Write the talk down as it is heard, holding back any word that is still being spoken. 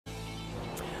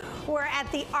We're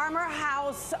at the Armour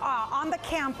House on the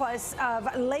campus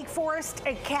of Lake Forest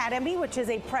Academy, which is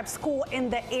a prep school in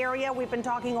the area. We've been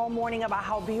talking all morning about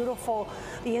how beautiful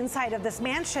the inside of this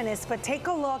mansion is, but take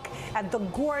a look at the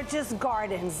gorgeous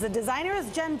gardens. The designer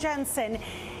is Jen Jensen.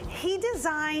 He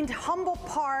designed Humboldt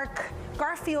Park,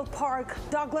 Garfield Park,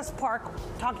 Douglas Park,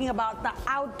 talking about the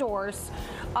outdoors.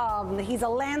 He's a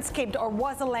landscape, or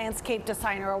was a landscape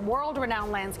designer, a world-renowned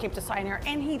landscape designer,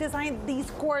 and he designed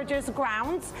these gorgeous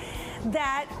grounds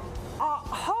that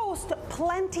host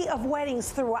plenty of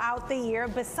weddings throughout the year,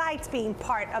 besides being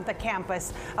part of the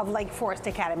campus of Lake Forest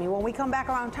Academy. When we come back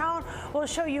around town, we'll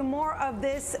show you more of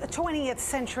this 20th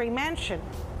century mansion.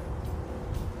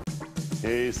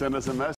 Hey, send us a message.